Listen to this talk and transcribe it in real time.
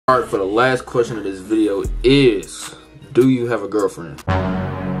Alright, for the last question of this video is, do you have a girlfriend? But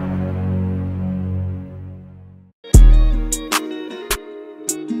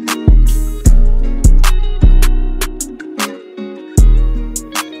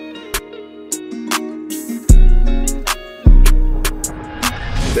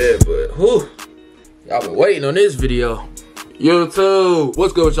whew, y'all been waiting on this video. YouTube,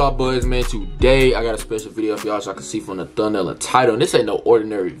 what's good with y'all boys, man? Today I got a special video for y'all, so I can see from the thumbnail and title. And this ain't no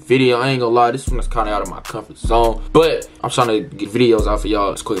ordinary video, I ain't gonna lie. This one is kind of out of my comfort zone, but I'm trying to get videos out for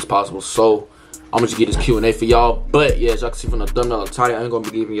y'all as quick as possible, so I'm gonna just get this Q&A for y'all. But yeah, as y'all can see from the thumbnail and title, I ain't gonna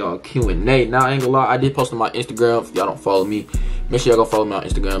be giving y'all a Q&A. Now I ain't gonna lie, I did post on my Instagram. If y'all don't follow me, make sure y'all go follow me on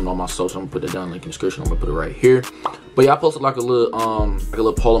Instagram and on my social. I'm gonna put that down link in the description. I'm gonna put it right here. But yeah, I posted like a little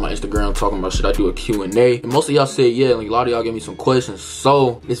poll on my Instagram talking about should I do a Q&A, and most of y'all said yeah, and a lot of y'all gave me some questions.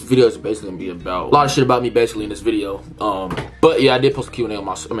 So this video is basically gonna be about a lot of shit about me basically in this video. But yeah, I did post a Q&A on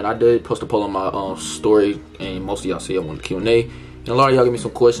my, I did post a poll on my story, and most of y'all said I wanted a Q&A. And a lot of y'all give me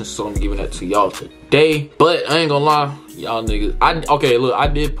some questions, so I'm giving that to y'all today. But I ain't gonna lie, y'all niggas, okay, look, I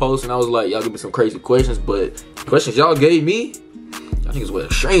did post and I was like, y'all give me some crazy questions, but questions y'all gave me, y'all niggas were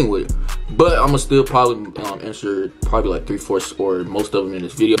ashamed with it. But I'm gonna still probably answer probably like 3/4 or most of them in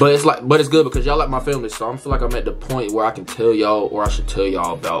this video. But it's good because y'all like my family, so I feel like I'm at the point where I can tell y'all, or I should tell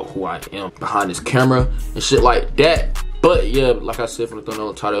y'all about who I am behind this camera and shit like that. But yeah, like I said from the thumbnail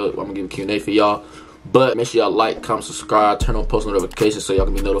and title, I'm gonna give a Q&A for y'all. But make sure y'all like, comment, subscribe, turn on post notifications so y'all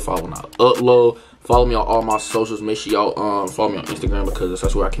can be notified when I upload. Follow me on all my socials. Make sure y'all follow me on Instagram because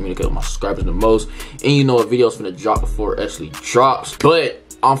that's where I communicate with my subscribers the most. And you know a video's finna drop before it actually drops. But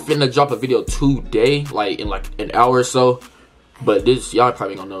I'm finna drop a video today, like in like an hour or so. But this, y'all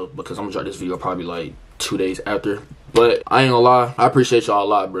probably gonna know because I'm gonna drop this video probably like 2 days after. But I ain't gonna lie, I appreciate y'all a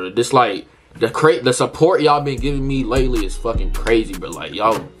lot, bro. This like the support y'all been giving me lately is fucking crazy, bro. Like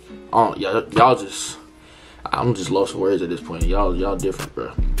y'all just, I'm just lost for words at this point. Y'all different,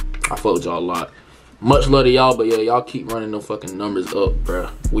 bro. I fuck with y'all a lot. Much love to y'all, but yeah, y'all keep running them fucking numbers up, bro.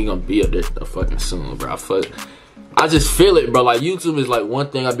 We gonna be up there fucking soon, bro. I just feel it, bro. Like YouTube is like one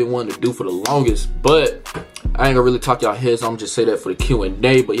thing I've been wanting to do for the longest, but I ain't gonna really talk y'all heads. I'm just say that for the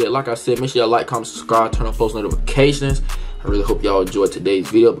Q&A. But yeah, like I said, make sure y'all like, comment, subscribe, turn on post notifications. I really hope y'all enjoyed today's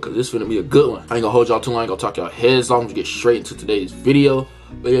video because this is gonna be a good one. I ain't gonna hold y'all too long. I ain't gonna talk y'all heads off. I'm gonna get straight into today's video.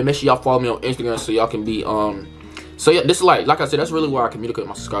 But yeah, make sure y'all follow me on Instagram so y'all can be so yeah, this is like I said, that's really where I communicate with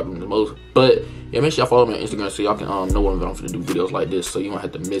my subscribers the most. But yeah, make sure y'all follow me on Instagram so y'all can know when I'm gonna do videos like this, so you don't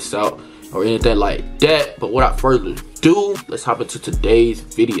have to miss out or anything like that. But without further ado, let's hop into today's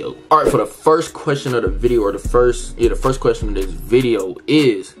video. All right, for the first question of the video, or the first question of this video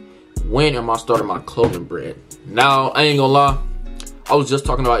is, when am I starting my clothing brand? Now, I ain't gonna lie, I was just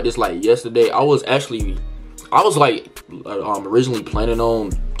talking about this like yesterday. I was like originally planning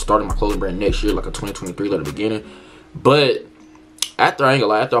on starting my clothing brand next year, like a 2023 like the beginning. But after, I ain't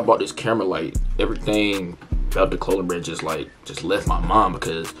gonna lie, after I bought this camera, like everything about the clothing brand just left my mind,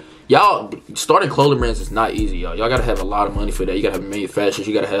 because y'all, starting clothing brands is not easy, y'all. Y'all gotta have a lot of money for that. You gotta have manufacturers,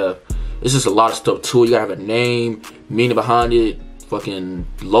 you gotta have, it's just a lot of stuff to it. You gotta have a name, meaning behind it, fucking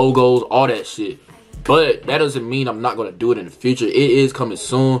logos, all that shit. But that doesn't mean I'm not gonna do it in the future. It is coming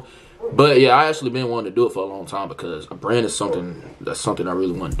soon. But yeah, I actually been wanting to do it for a long time because a brand is something I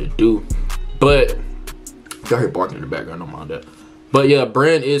really wanted to do. But y'all hear barking in the background, don't mind that. But yeah,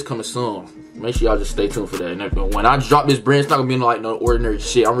 brand is coming soon. Make sure y'all just stay tuned for that. And when I drop this brand, it's not gonna be like no ordinary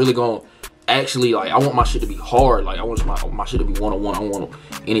shit. I'm really gonna actually, like, I want my shit to be hard. Like, I want my shit to be one-on-one. I don't want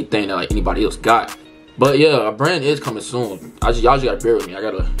anything that like anybody else got. But yeah, a brand is coming soon. Y'all just gotta bear with me. I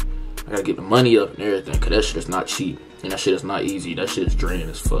gotta get the money up and everything, cause that shit is not cheap and that shit is not easy. That shit is draining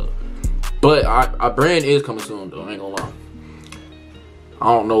as fuck. But our brand is coming soon though, I ain't gonna lie. I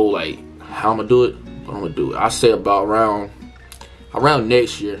don't know like how I'm gonna do it, but I'm gonna do it. I say about around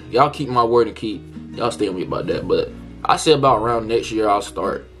next year. Y'all keep my word and y'all stay with me about that. But I say about around next year I'll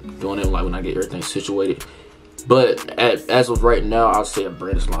start doing it, like when I get everything situated. But as of right now, I'll say a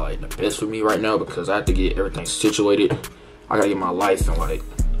brand is not like the best for me right now because I have to get everything situated. I gotta get my life, and like,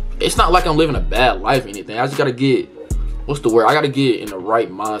 it's not like I'm living a bad life or anything. I just gotta get, what's the word? I gotta get in the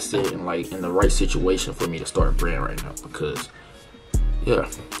right mindset and like in the right situation for me to start a brand right now, because yeah,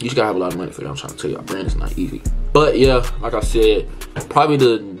 you just gotta have a lot of money for that. I'm trying to tell you, a brand is not easy. But yeah, like I said, probably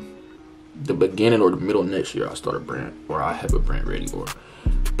the beginning or the middle of next year I'll start a brand, or I have a brand ready.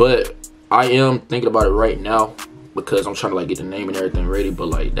 But I am thinking about it right now because I'm trying to like get the name and everything ready. But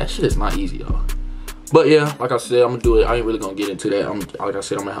like, that shit is not easy, y'all. But yeah, like I said, I'm gonna do it. I ain't really gonna get into that. Like I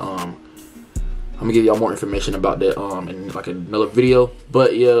said, I'm gonna give y'all more information about that in like another video.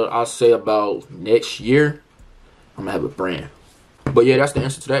 But yeah, I'll say about next year I'm gonna have a brand. But yeah, that's the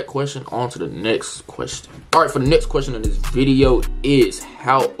answer to that question. On to the next question. All right, for the next question in this video is,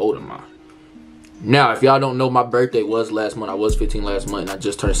 how old am I? Now, if y'all don't know, my birthday was last month. I was 15 last month, and I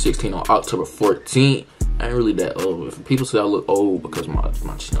just turned 16 on October 14th. I ain't really that old. If people say I look old because my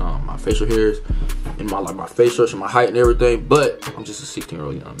facial hairs and my face structure, my height and everything, but I'm just a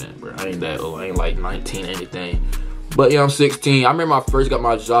 16-year-old young man, bro. I ain't that old. I ain't like 19 or anything. But yeah, I'm 16. I remember I first got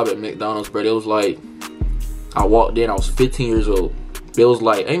my job at McDonald's, bro. It was like, I walked in, I was 15 years old. It was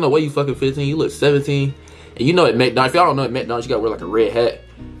like, ain't no way you fucking 15. You look 17. And you know at McDonald's, if y'all don't know, at McDonald's, you gotta wear like a red hat.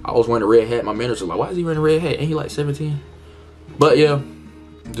 I was wearing a red hat. My manager was like, why is he wearing a red hat? Ain't he like 17? But yeah,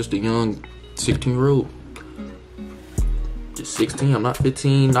 I'm just a young 16-year-old. Just 16. I'm not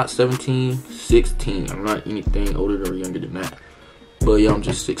 15, not 17, 16. I'm not anything older or younger than that. But yeah, I'm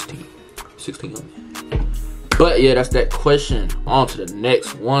just 16. 16 young man. But yeah, that's that question. On to the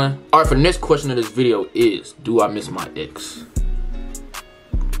next one. All right, for the next question of this video is, do I miss my ex?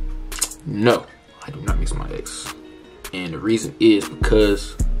 No, I do not miss my ex. And the reason is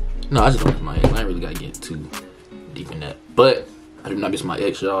because, no, I just don't miss my ex. I ain't really got to get too deep in that. But I do not miss my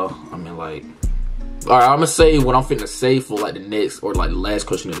ex, y'all. I mean, like, all right, I'm going to say what I'm finna say for like the next or like the last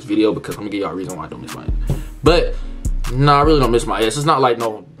question of this video, because I'm going to give y'all a reason why I don't miss my ex. But no, I really don't miss my ex. It's not like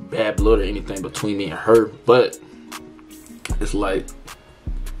no bad blood or anything between me and her, but it's like,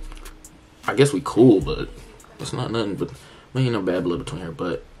 I guess we cool, but it's not nothing, but ain't no bad blood between her.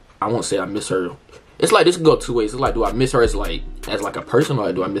 But I won't say I miss her. It's like, this can go two ways. It's like, do I miss her as like a person,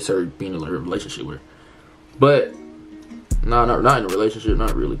 or do I miss her being in a relationship with her? But no, not in a relationship,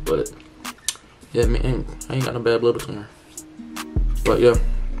 not really. But yeah, man, I ain't got no bad blood between her. But yeah,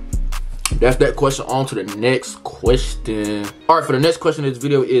 that's that question. On to the next question. All right, for the next question in this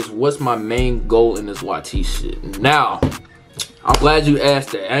video is, what's my main goal in this YT shit? Now, I'm glad you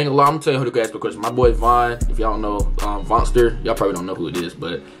asked that. I ain't gonna lie, I'm gonna tell you who to ask the question. My boy Vaughn, if y'all don't know, Vonster, y'all probably don't know who it is,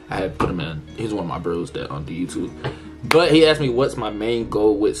 but I had put him in. He's one of my bros that on the YouTube. But he asked me what's my main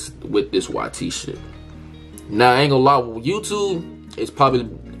goal with this YT shit. Now, I ain't gonna lie, YouTube is probably,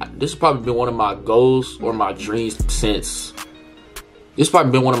 this has probably been one of my goals or my dreams since, this has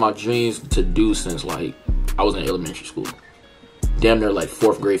probably been one of my dreams to do since like I was in elementary school. Damn near like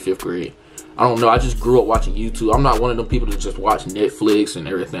 4th grade, 5th grade. I don't know, I just grew up watching YouTube. I'm not one of them people that just watch Netflix and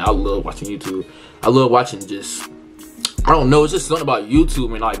everything. I love watching YouTube. I love watching just, I don't know, it's just something about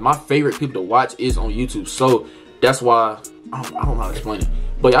YouTube, and like my favorite people to watch is on YouTube. So that's why, I don't know how to explain it.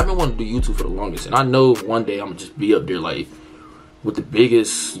 But I've been wanting to do YouTube for the longest, and I know one day I'm gonna just be up there like with the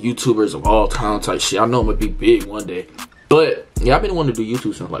biggest YouTubers of all time type shit. I know I'm gonna be big one day. But yeah, I've been wanting to do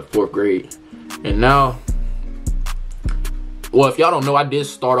YouTube since like 4th grade. And now, well, if y'all don't know, I did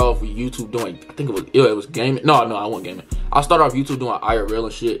start off with YouTube doing, I think it was gaming. No, I wasn't gaming. I started off YouTube doing IRL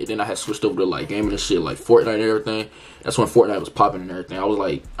and shit, and then I had switched over to like gaming and shit, like Fortnite and everything. That's when Fortnite was popping and everything. I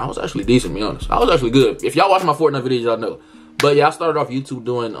was actually decent, to be honest. I was actually good. If y'all watch my Fortnite videos, y'all know. But yeah, I started off YouTube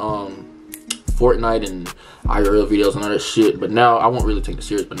doing Fortnite and IRL videos and all that shit. But now I won't really take it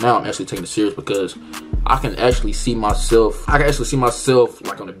serious. But now I'm actually taking it serious because I can actually see myself. I can actually see myself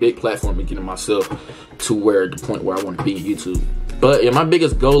like on a big platform and getting myself to where the point where I want to be in YouTube. But yeah, my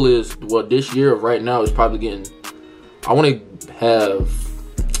biggest goal is, well, this year right now is probably getting, I want to have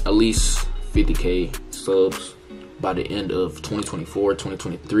at least 50K subs by the end of 2024,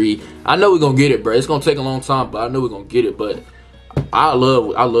 2023. I know we're gonna get it, bro. It's gonna take a long time, but I know we're gonna get it. But I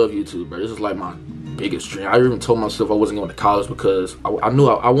love YouTube, bro. This is like my biggest dream. I even told myself I wasn't going to college because I knew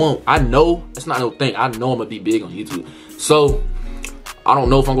I won't. I know it's not no thing. I know I'm gonna be big on YouTube. So I don't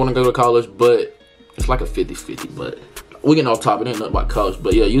know if I'm gonna go to college, but it's like a 50-50. But we getting off topic. It ain't nothing about college.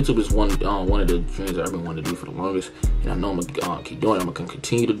 But yeah, YouTube is one of the dreams that I've been wanting to do for the longest, and I know I'm gonna keep doing it. I'm gonna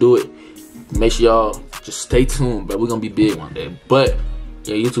continue to do it. Make sure y'all just stay tuned, but we're gonna be big one day. But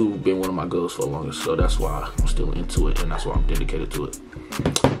yeah, YouTube has been one of my goals for the longest, so that's why I'm still into it, and that's why I'm dedicated to it.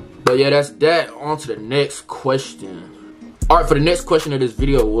 But yeah, that's that. On to the next question. All right, for the next question of this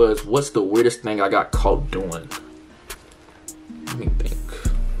video was, what's the weirdest thing I got caught doing? Let me think.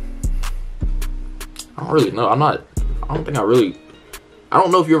 I don't really know. I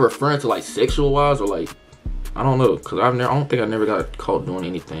don't know if you're referring to like sexual wise or like, I don't know, because I don't think I never got caught doing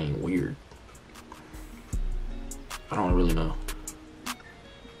anything weird. I don't really know.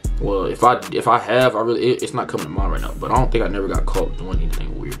 Well, if I have, it's not coming to mind right now. But I don't think I never got caught doing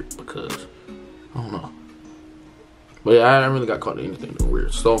anything weird because I don't know. But yeah, I never really got caught doing anything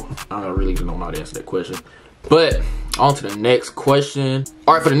weird, so I really don't know how to answer that question. But on to the next question.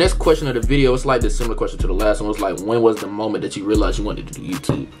 All right, for the next question of the video, it's like the similar question to the last one. It's like, when was the moment that you realized you wanted to do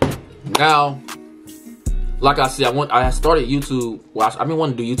YouTube? Now, like I said, I started YouTube. Well, I've been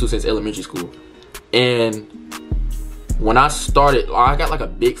wanting to do YouTube since elementary school, and when I started, I got like a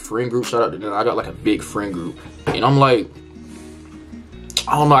big friend group. Shout out to them. I got like a big friend group, and I'm like,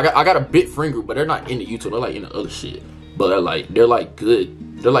 I don't know. I got a big friend group, but they're not into YouTube. They're like into other shit. But they're like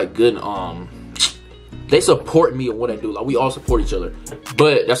good. They're like good. They support me and what I do. Like we all support each other.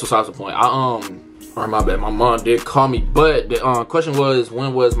 But that's besides the point. Or my bad. My mom did call me. But the question was,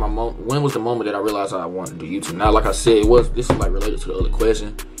 when was the moment that I realized I wanted to do YouTube? Now, like I said, this is like related to the other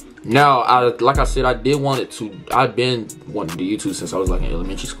question. Now, like I said, I've been wanting to do YouTube since I was like in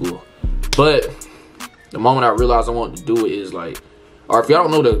elementary school. But the moment I realized I wanted to do it is like, or if y'all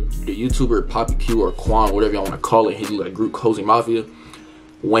don't know the YouTuber Poppy Q or Quan, whatever y'all want to call it, he like group Cozy Mafia.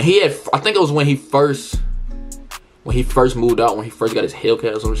 When he had, I think it was when he first moved out, when he first got his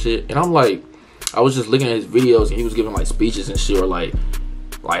Hellcat or some shit. And I'm like, I was just looking at his videos and he was giving like speeches and shit, or like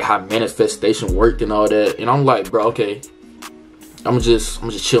how manifestation worked and all that. And I'm like, bro, okay, I'm just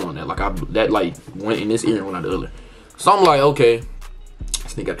chill on that. Like that like went in this ear and went out the other. So I'm like, okay,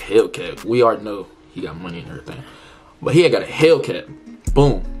 this nigga got a Hellcat. We already know he got money and everything. But he had got a Hellcat.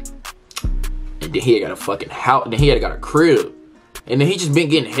 Boom. And then he had got a fucking house. And then he had got a crib. And then he just been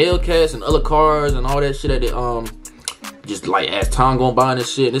getting Hellcats and other cars and all that shit at the, just like as time going by and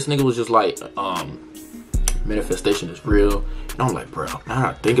this shit. This nigga was just like, manifestation is real. And I'm like, bro, now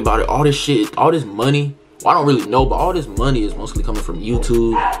I think about it, all this shit, all this money, well, I don't really know, but all this money is mostly coming from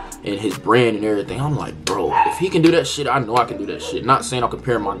YouTube and his brand and everything. I'm like, bro, if he can do that shit, I know I can do that shit. Not saying I'm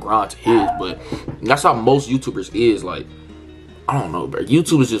comparing my grind to his, but that's how most YouTubers is. Like, I don't know, bro.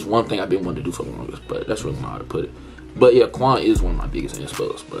 YouTube is just one thing I've been wanting to do for the longest, but that's really not how to put it. But yeah, Quan is one of my biggest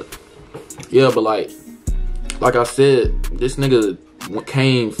inspos. But yeah, but like I said, this nigga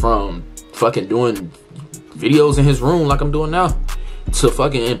came from fucking doing videos in his room like I'm doing now, to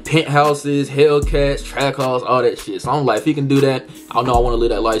fucking in penthouses, Hellcats, track halls, all that shit. So I'm like, if he can do that, I know I want to live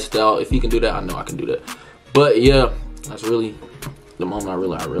that lifestyle. If he can do that, I know I can do that. But yeah, that's really the moment I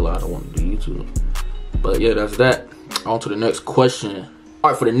realized I wanted to do YouTube. But yeah, that's that. On to the next question.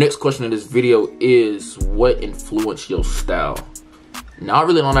 Alright, for the next question of this video is, what influenced your style? Now, I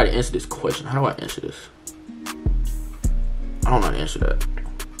really don't know how to answer this question. How do I answer this? I don't know how to answer that.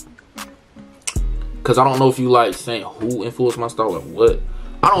 Because I don't know if you like saying who influenced my style or what.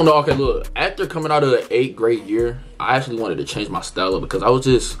 I don't know. Okay, look. After coming out of the 8th grade year, I actually wanted to change my style up because I was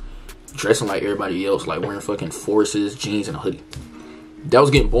just dressing like everybody else, like wearing fucking Forces, jeans, and a hoodie. That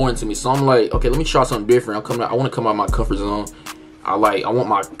was getting boring to me. So I'm like, okay, let me try something different. I want to come out of my comfort zone. I want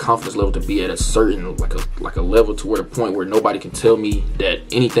my confidence level to be at a certain, like a level to where the point where nobody can tell me that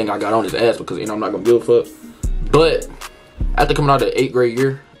anything I got on is ass, because, you know, I'm not going to give a fuck. But after coming out of the 8th grade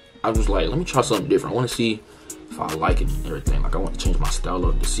year, I was like, let me try something different. I want to see if I like it and everything. Like, I want to change my style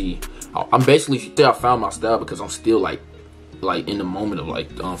up to see. I'm basically still, I found my style because I'm still like in the moment of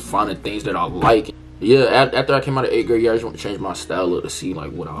like finding things that I like. Yeah, after I came out of 8th grade year, I just want to change my style up to see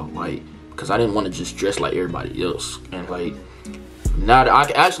like what I like, because I didn't want to just dress like everybody else. And like, now that I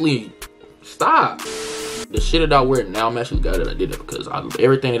can actually stop the shit that I wear now, I'm actually glad that I did it, because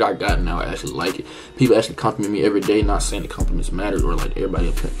everything that I got now, I actually like it. People actually compliment me every day. Not saying the compliments matter or like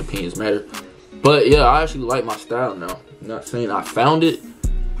everybody's opinions matter, but yeah, I actually like my style now. I'm not saying I found it,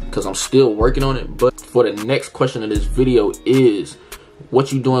 because I'm still working on it. But for the next question of this video is,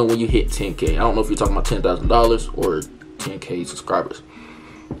 what you doing when you hit 10K? I don't know if you're talking about $10,000 or 10K subscribers,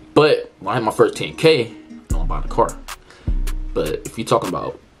 but when I hit my first 10K, I'm buying a car. But if you're talking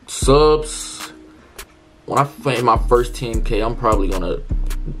about subs, when I hit my first 10K, I'm probably gonna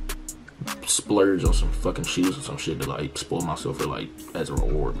splurge on some fucking shoes or some shit to like spoil myself for like as a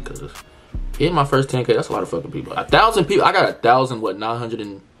reward, because hitting my first 10K, that's a lot of fucking people. 1,000 people. I got 1,000, what,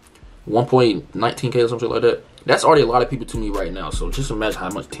 901.19K or something like that. That's already a lot of people to me right now. So just imagine how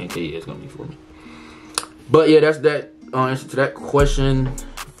much 10K is gonna be for me. But yeah, that's that answer to that question.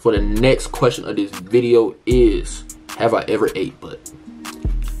 For the next question of this video is, have I ever ate butt?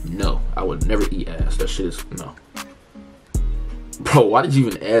 No, I would never eat ass. That shit is no. Bro, why did you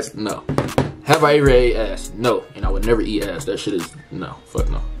even ask? No. Have I ever ate ass? No, and I would never eat ass. That shit is no. Fuck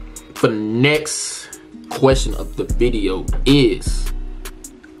no. For the next question of the video is,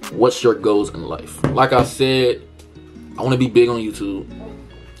 what's your goals in life? Like I said, I want to be big on YouTube,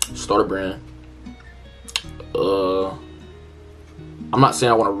 start a brand. I'm not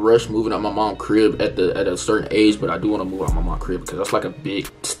saying I want to rush moving out my mom's crib at a certain age, but I do want to move out my mom's crib, because that's like a big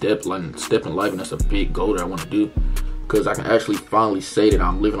step in life, and that's a big goal that I want to do, because I can actually finally say that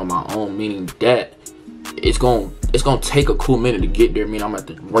I'm living on my own, meaning that it's gonna take a cool minute to get there. I mean, I'm gonna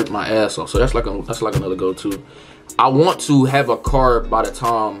have to work my ass off. So that's like another goal too. I want to have a car by the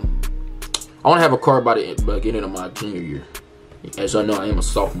time, I want to have a car by the beginning of my junior year. As I know, I am a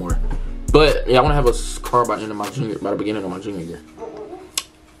sophomore. But yeah, I want to have a car by the end of by the beginning of my junior year.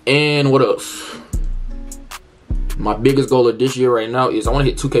 And what else? My biggest goal of this year right now is I want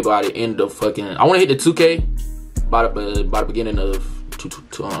to hit 2K by the end of I want to hit the 2K by the beginning of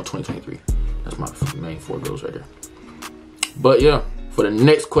 2023. That's my main 4 goals right there. But yeah, for the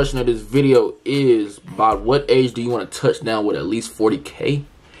next question of this video is, by what age do you want to touch down with at least 40K?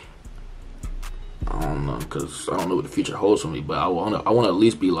 I don't know, because I don't know what the future holds for me, but I want to at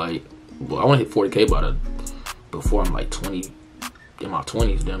least be like, well, I want to hit 40K before I'm like 20, in my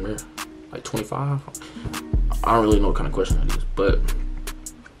 20s, damn near, like 25. I don't really know what kind of question that is, but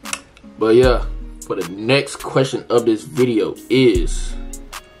yeah, for the next question of this video is,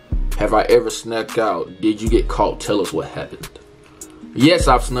 have I ever snuck out? Did you get caught? Tell us what happened. Yes,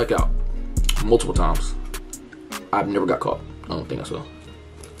 I've snuck out multiple times. I've never got caught. I don't think so.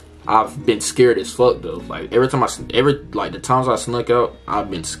 I've been scared as fuck though. Like the times I snuck out,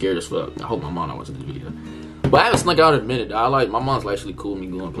 I've been scared as fuck. I hope my mom not watching this video. But I haven't snuck out in a minute. My mom's actually cool with me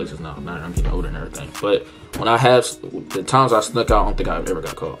going places now. Now that I'm getting older and everything. But when the times I snuck out, I don't think I've ever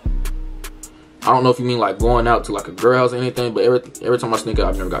got caught. I don't know if you mean like going out to like a girl house or anything, but every time I sneak out,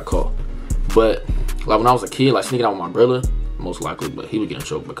 I've never got caught. But like when I was a kid, like sneaking out with my brother, most likely, but he would get in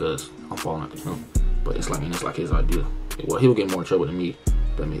trouble because I'm falling out to him. But it's like his idea. Well, he would get more in trouble than me.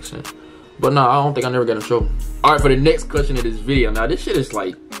 If that makes sense. But no, I don't think I never got in trouble. All right, for the next question of this video. Now this shit is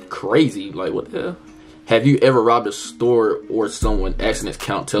like crazy. Like what the hell? Have you ever robbed a store or someone? Accidents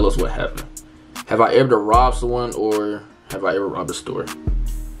count. Tell us what happened. Have I ever robbed someone or have I ever robbed a store?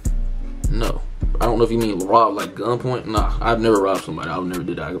 No. I don't know if you mean rob like gunpoint. Nah, I've never robbed somebody. I would never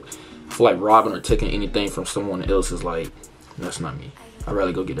do that. I feel like robbing or taking anything from someone else is like, that's not me. I'd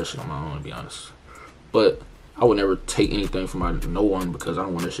rather go get that shit on my own, to be honest. But I would never take anything from no one because I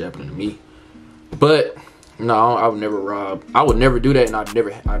don't want that shit happening to me. But no, I would never rob. I would never do that, and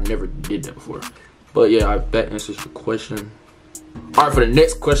I never did that before. But yeah, that answers your question. All right, for the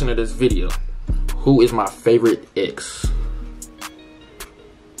next question of this video, who is my favorite ex?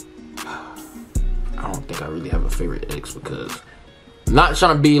 I don't think I really have a favorite ex because I'm not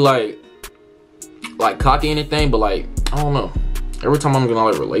trying to be like cocky or anything, but like I don't know. Every time I'm in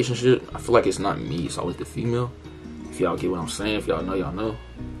a relationship, I feel like it's not me. It's always the female. If y'all get what I'm saying, if y'all know, y'all know.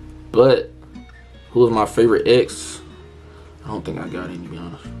 But who is my favorite ex? I don't think I got any, to be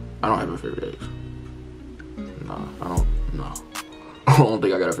honest. I don't have a favorite ex. Nah, I don't. No, I don't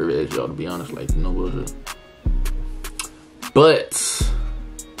think I got a favorite ex, y'all. To be honest, like no bullshit. But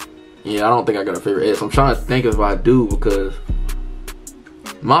yeah, I don't think I got a favorite ex. I'm trying to think if I do, because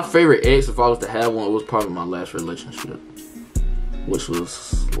my favorite ex, if I was to have one, was probably my last relationship, which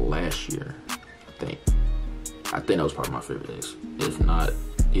was last year, I think. I think that was probably my favorite ex. If not,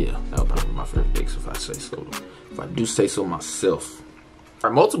 yeah, that was probably my favorite ex if I say so. If I do say so myself. All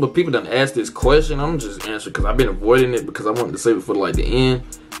right, multiple people done asked this question. I'm just answering because I've been avoiding it because I wanted to save it for like the end.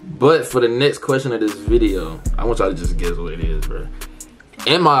 But for the next question of this video, I want y'all to just guess what it is, bro.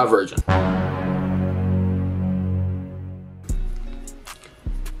 Am I a virgin?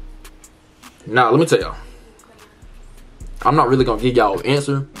 Now, let me tell y'all. I'm not really gonna give y'all an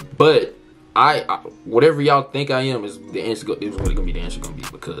answer, but I whatever y'all think I am is the answer. Is what gonna be the answer gonna be,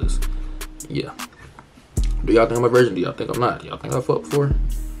 because yeah. Do y'all think I'm a virgin? Do y'all think I'm not? Do y'all think I fucked before?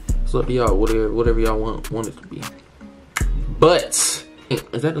 It's up to y'all. Whatever y'all want it to be. But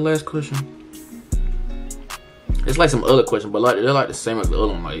is that the last question? It's like some other question, but like they're like the same as the other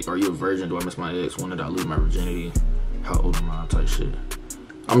one. Like, are you a virgin? Do I miss my ex? When did I lose my virginity? How old am I? Type shit.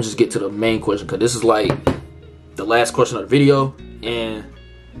 I'm just get to the main question because this is like the last question of the video, and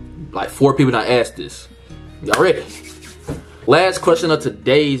like 4 people done asked this. Y'all ready? Last question of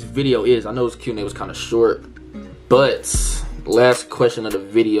today's video is, I know this Q&A was kind of short, but last question of the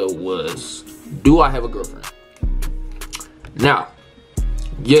video was, do I have a girlfriend? Now,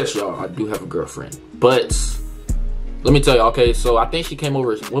 yes, y'all, I do have a girlfriend, but let me tell you, okay, so I think she came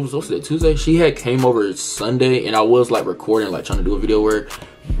over, what's it, Tuesday? She had came over Sunday, and I was like recording, like trying to do a video with her,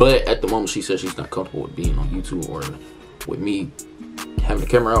 but at the moment she said she's not comfortable with being on YouTube or with me having the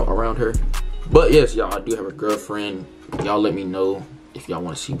camera out around her. But yes, y'all, I do have a girlfriend. Y'all let me know if y'all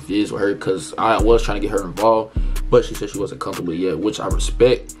want to see vids with her, because I was trying to get her involved, but she said she wasn't comfortable yet, which I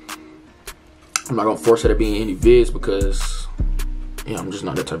respect. I'm not gonna force her to be in any vids because, yeah, I'm just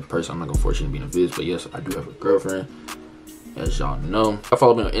not that type of person. I'm not gonna force you to be in a vids. But yes, I do have a girlfriend, as y'all know. If I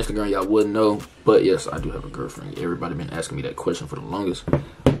follow me on Instagram, y'all would know. But yes, I do have a girlfriend. Everybody been asking me that question for the longest.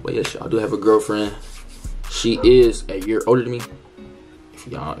 But yes, y'all do have a girlfriend. She is a year older than me.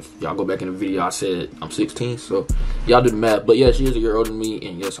 If y'all go back in the video, I said I'm 16, so y'all do the math. But yeah, she is a year older than me,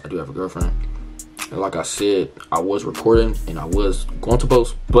 and yes, I do have a girlfriend. And like I said, I was recording and I was going to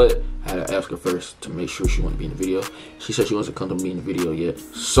post, but I had to ask her first to make sure she wanted to be in the video. She said she wasn't come to be in the video yet.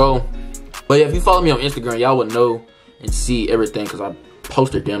 So, but yeah, if you follow me on Instagram, y'all would know and see everything because I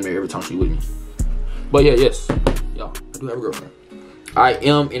post her damn near every time she with me. But yeah, yes, y'all, I do have a girlfriend. I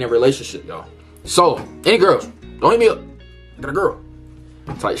am in a relationship, y'all. So, any girls, don't hit me up. I got a girl.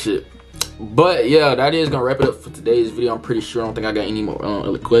 Type shit. But yeah, that is gonna wrap it up for today's video. I'm pretty sure. I don't think I got any more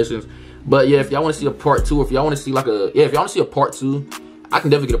other questions. But yeah, if y'all want to see a part 2, if y'all want to see like a if y'all want to see a part 2, I can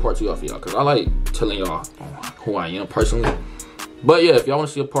definitely get a part 2 off of y'all because I like telling y'all who I am personally. But yeah, if y'all want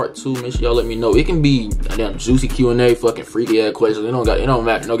to see a part 2, make sure y'all let me know. It can be a damn juicy Q&A, fucking freaky ass questions. It don't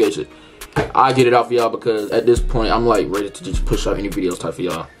matter. No gay shit. I get it out for y'all because at this point I'm like ready to just push out any videos type for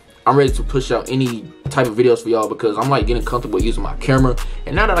y'all. I'm ready to push out any type of videos for y'all because I'm like getting comfortable using my camera.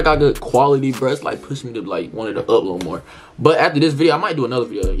 And now that I got good quality, bro, it's like pushing me to like wanted to upload more. But after this video, I might do another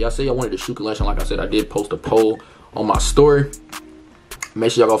video. Y'all say y'all wanted to shoot collection. Like I said, I did post a poll on my story.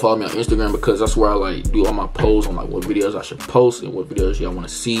 Make sure y'all go follow me on Instagram because that's where I like do all my polls on like what videos I should post and what videos y'all want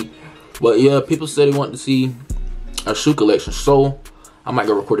to see. But yeah, people said they wanted to see a shoe collection, so I might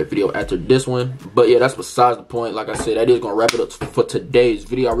go record a video after this one. But yeah, that's besides the point. Like I said, that is gonna wrap it up for today's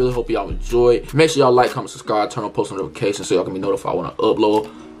video. I really hope y'all enjoyed. Make sure y'all like, comment, subscribe, turn on post notifications so y'all can be notified when I upload.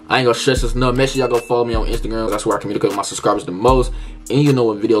 I ain't gonna stress this enough. Make sure y'all go follow me on Instagram. That's where I communicate with my subscribers the most. And you know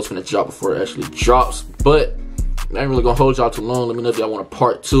when videos finna drop before it actually drops. But I ain't really gonna hold y'all too long. Let me know if y'all want a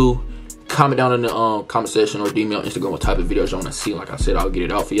part 2. Comment down in the comment section or DM me on Instagram what type of videos y'all want to see. Like I said, I'll get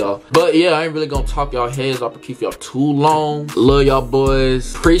it out for y'all. But yeah, I ain't really gonna talk y'all heads off or keep y'all too long. Love y'all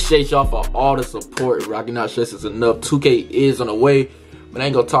boys. Appreciate y'all for all the support. I cannot stress this enough. 2K is on the way. But I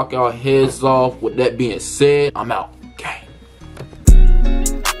ain't gonna talk y'all heads off. With that being said, I'm out.